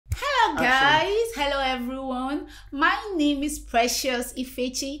Hello Action. guys, hello everyone. My name is Precious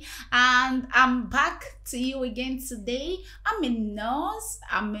Ifechi and I'm back to you again today. I'm a nurse,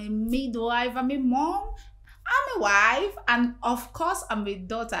 I'm a midwife, I'm a mom, I'm a wife, and of course I'm a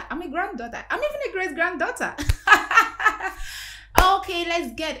daughter. I'm a granddaughter. I'm even a great granddaughter. Okay,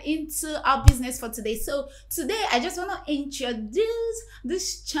 let's get into our business for today. So today I just want to introduce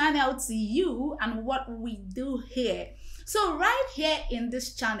this channel to you and what we do here. So right here in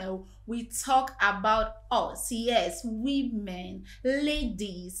this channel, we talk about us, yes, women,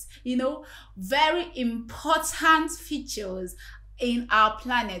 ladies, very important features in our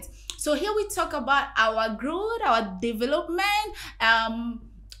planet. So here we talk about our growth, our development,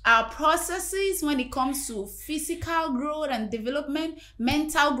 our processes when it comes to physical growth and development,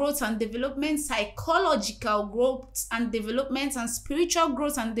 mental growth and development, psychological growth and development, and spiritual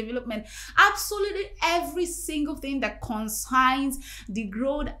growth and development. Absolutely every single thing that concerns the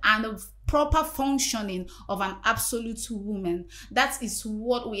growth and the proper functioning of an absolute woman. That is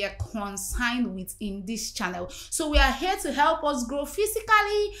what we are concerned with in this channel. So we are here to help us grow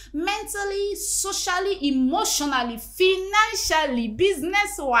physically, mentally, socially, emotionally, financially,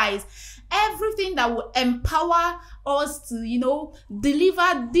 business-wise, everything that will empower us to,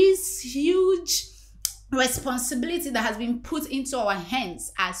 deliver this huge responsibility that has been put into our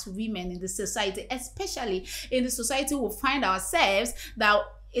hands as women in the society, especially in the society we find ourselves, that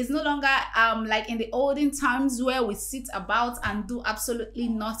it's no longer like in the olden times where we sit about and do absolutely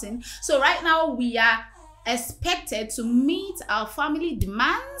nothing. So right now we are expected to meet our family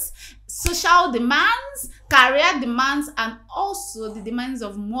demands, social demands, career demands, and also the demands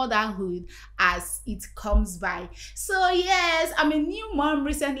of motherhood as it comes by. So yes, I'm a new mom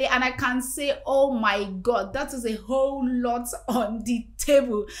recently, and I can say, oh my god, that is a whole lot on the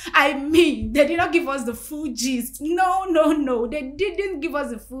table. I mean, they did not give us the full gist. No, they didn't give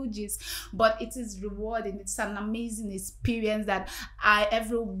us the full gist, but it is rewarding. It's an amazing experience that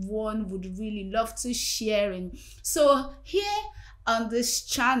everyone would really love to share in. So here on this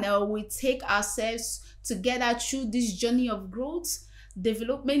channel, we take ourselves together through this journey of growth,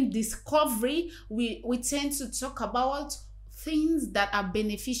 development, discovery. We tend to talk about things that are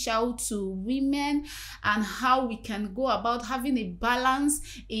beneficial to women and how we can go about having a balance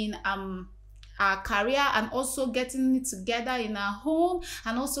in our career, and also getting it together in our home,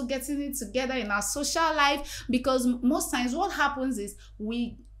 and also getting it together in our social life. Because most times what happens is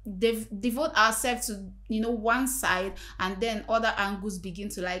we devote ourselves to one side, and then other angles begin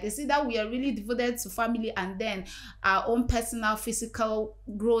to see that we are really devoted to family, and then our own personal physical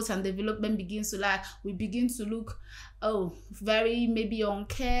growth and development begins to we begin to look very maybe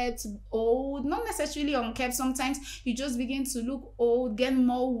unkept, old, not necessarily unkept. Sometimes you just begin to look old, gain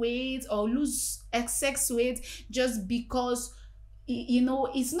more weight, or lose excess weight just because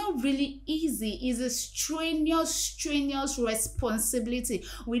it's not really easy. It's a strenuous responsibility.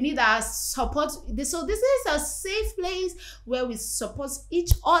 We need our support. So this is a safe place where we support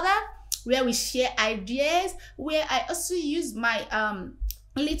each other, where we share ideas, where I also use my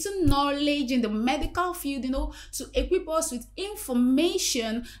little knowledge in the medical field, to equip us with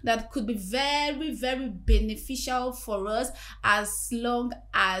information that could be very, very beneficial for us as long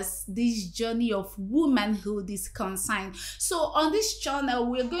as this journey of womanhood is concerned. So on this channel,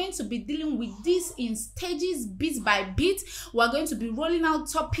 we're going to be dealing with this in stages, bit by bit. We're going to be rolling out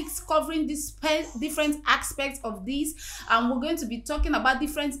topics covering these different aspects of this, and we're going to be talking about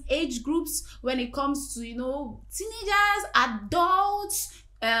different age groups when it comes to teenagers, adults,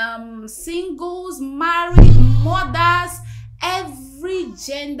 singles, married, mothers. Every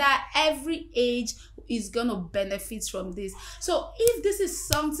gender, every age is gonna benefit from this. So if this is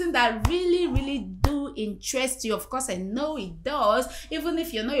something that really do interest you, of course I know it does. Even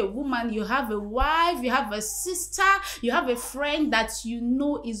if you're not a woman, you have a wife, you have a sister, you have a friend that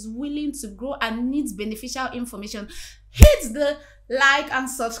is willing to grow and needs beneficial information, hit the like and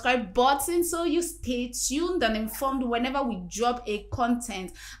subscribe button so you stay tuned and informed whenever we drop a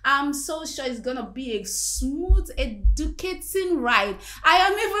content. I'm so sure it's gonna be a smooth, educating ride. I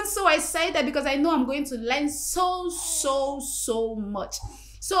am even so excited because I know I'm going to learn so much.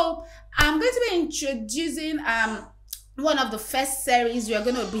 So I'm going to be introducing one of the first series we are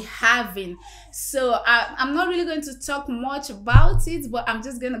going to be having. So I'm not really going to talk much about it, but I'm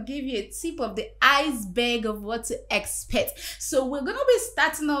just going to give you a tip of the iceberg of what to expect. So we're going to be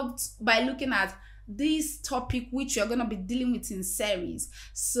starting up by looking at this topic which you're going to be dealing with in series.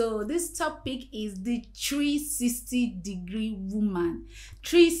 So this topic is the 360-degree woman.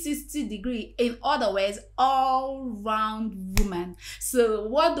 360-degree, in other words, all-round woman. So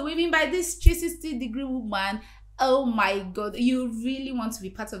what do we mean by this 360-degree woman? Oh my God, you really want to be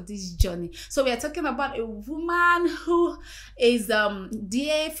part of this journey. So we are talking about a woman who is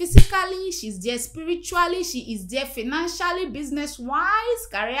there physically, she's there spiritually, she is there financially, business wise,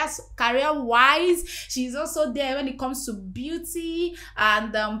 career wise. She's also there when it comes to beauty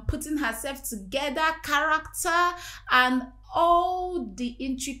and putting herself together, character, and all the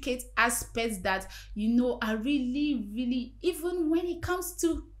intricate aspects that are really, even when it comes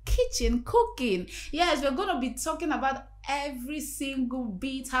to kitchen cooking. Yes, we're going to be talking about every single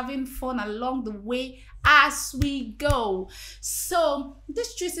bit, having fun along the way as we go. So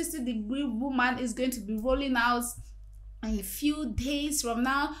this 360-degree woman is going to be rolling out in a few days from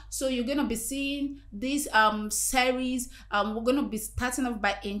now. So you're gonna be seeing this series. We're gonna be starting off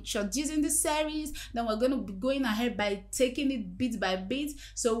by introducing the series, then we're gonna be going ahead by taking it bit by bit.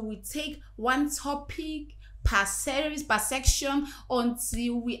 So we take one topic per series, per section,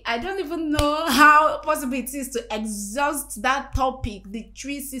 until I don't even know how possible it is to exhaust that topic, the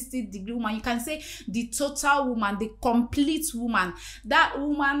 360-degree woman. You can say the total woman, the complete woman, that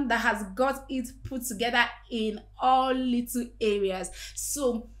woman that has got it put together in all little areas.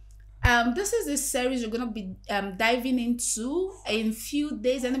 So this is the series you're going to be diving into in few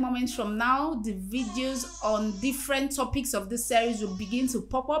days. Any moment from now, the videos on different topics of this series will begin to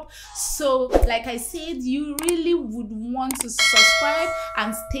pop up. So like I said, you really would want to subscribe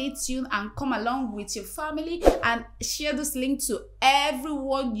and stay tuned and come along with your family and share this link to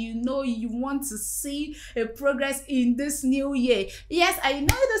everyone you want to see a progress in this new year. Yes, I know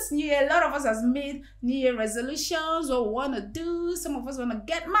this new year, a lot of us has made new year resolutions, what we want to do. Some of us want to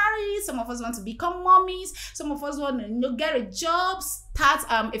get married, some of us want to become mommies, some of us want to get a job, start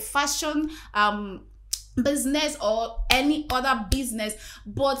a fashion business or any other business.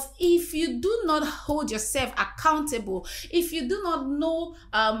 But if you do not hold yourself accountable, if you do not know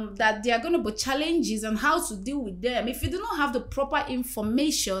that there are going to be challenges and how to deal with them, if you do not have the proper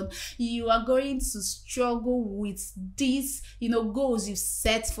information, you are going to struggle with these goals you've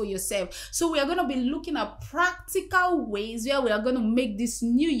set for yourself. So we are going to be looking at practical ways where we are going to make this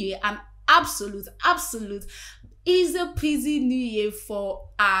new year an absolute easy peasy new year for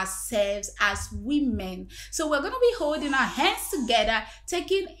ourselves as women. So we're going to be holding our hands together,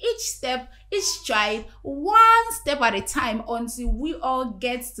 taking each step, each stride, one step at a time, until we all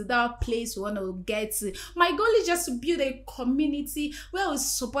get to that place we want to get to. My goal is just to build a community where we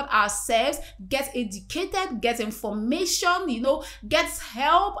support ourselves, get educated, get information, get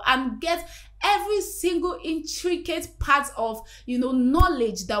help, and get every single intricate part of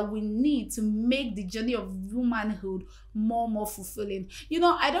knowledge that we need to make the journey of womanhood more fulfilling.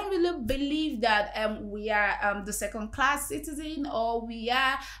 I don't really believe that we are the second class citizen, or we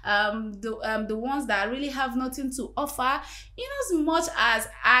are the ones that really have nothing to offer. As much as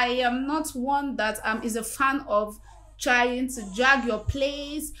I am not one that is a fan of trying to drag your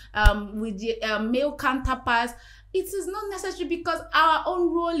place with the male counterparts. It is not necessary, because our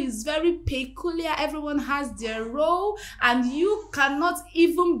own role is very peculiar. Everyone has their role, and you cannot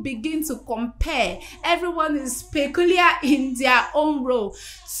even begin to compare. Everyone is peculiar in their own role.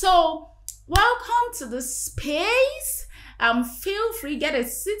 So welcome to the space. Feel free, get a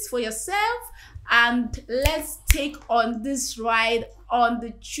seat for yourself, and let's take on this ride on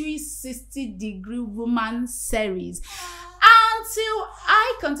the 360-degree woman series. Until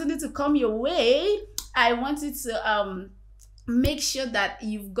I continue to come your way, I want you to make sure that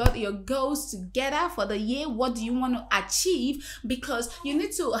you've got your goals together for the year. What do you want to achieve? Because you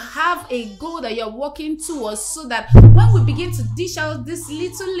need to have a goal that you're working towards, so that when we begin to dish out these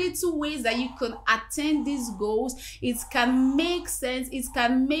little ways that you can attain these goals, it can make sense. It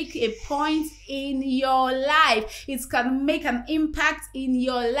can make a point in your life. It can make an impact in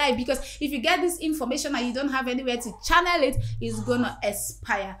your life, because if you get this information and you don't have anywhere to channel it, it's gonna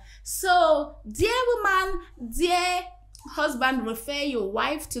expire. So dear woman, dear husband, refer your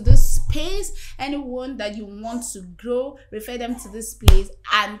wife to this space. Anyone that you want to grow, refer them to this place.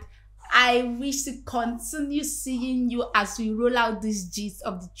 And I wish to continue seeing you as we roll out this gist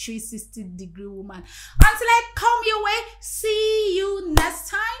of the 360-degree woman. Until I come your way, see you next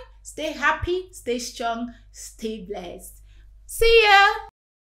time. Stay happy, stay strong, stay blessed. See ya.